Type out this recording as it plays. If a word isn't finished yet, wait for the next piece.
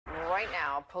right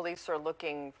now, police are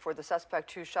looking for the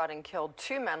suspect who shot and killed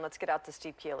two men. Let's get out to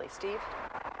Steve Keeley. Steve?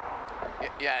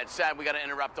 Yeah, it's sad we got to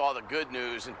interrupt all the good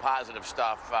news and positive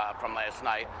stuff from last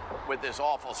night with this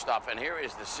awful stuff. And here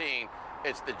is the scene.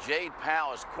 It's the Jade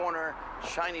Palace Corner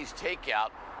Chinese takeout,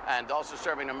 and also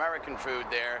serving American food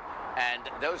there. And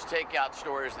those takeout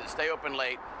stores that stay open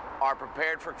late are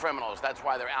prepared for criminals. That's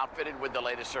why they're outfitted with the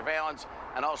latest surveillance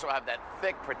and also have that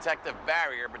thick protective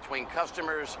barrier between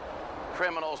customers,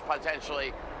 criminals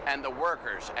potentially, and the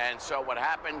workers. And so what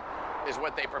happened is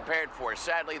what they prepared for.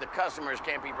 Sadly, the customers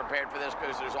can't be prepared for this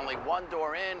because there's only one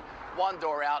door in, one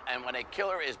door out, and when a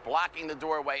killer is blocking the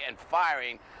doorway and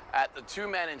firing at the two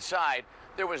men inside,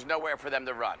 there was nowhere for them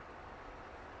to run.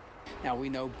 Now, we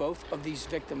know both of these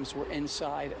victims were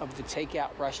inside of the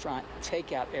takeout restaurant,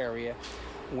 takeout area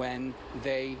when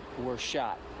they were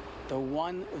shot. The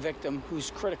one victim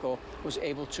who's critical was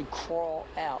able to crawl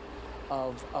out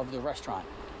of the restaurant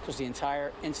because the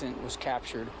entire incident was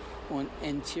captured on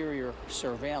interior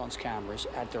surveillance cameras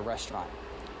at the restaurant.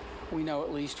 We know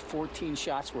at least 14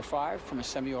 shots were fired from a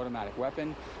semi-automatic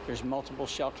weapon. There's multiple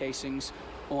shell casings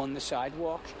on the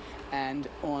sidewalk and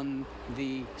on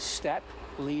the step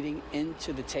leading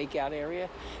into the takeout area,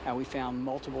 and we found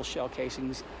multiple shell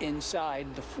casings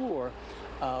inside the floor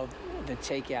of the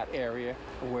takeout area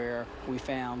where we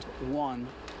found one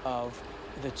of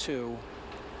the two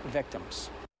victims.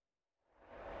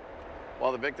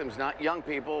 Well, the victims, not young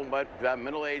people, but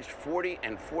middle-aged, 40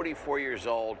 and 44 years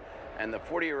old, and the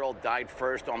 40-year-old died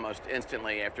first almost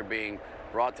instantly after being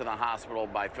brought to the hospital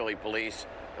by Philly police.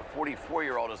 The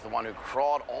 44-year-old is the one who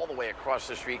crawled all the way across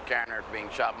the street, after being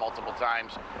shot multiple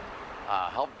times,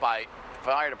 helped by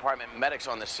fire department medics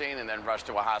on the scene, and then rushed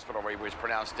to a hospital where he was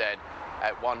pronounced dead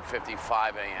at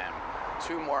 1:55 a.m.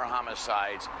 Two more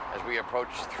homicides as we approach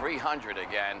 300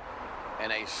 again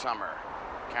in a summer.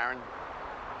 Karen?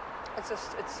 It's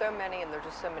so many, and there's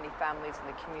just so many families in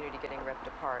the community getting ripped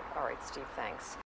apart. All right, Steve, thanks.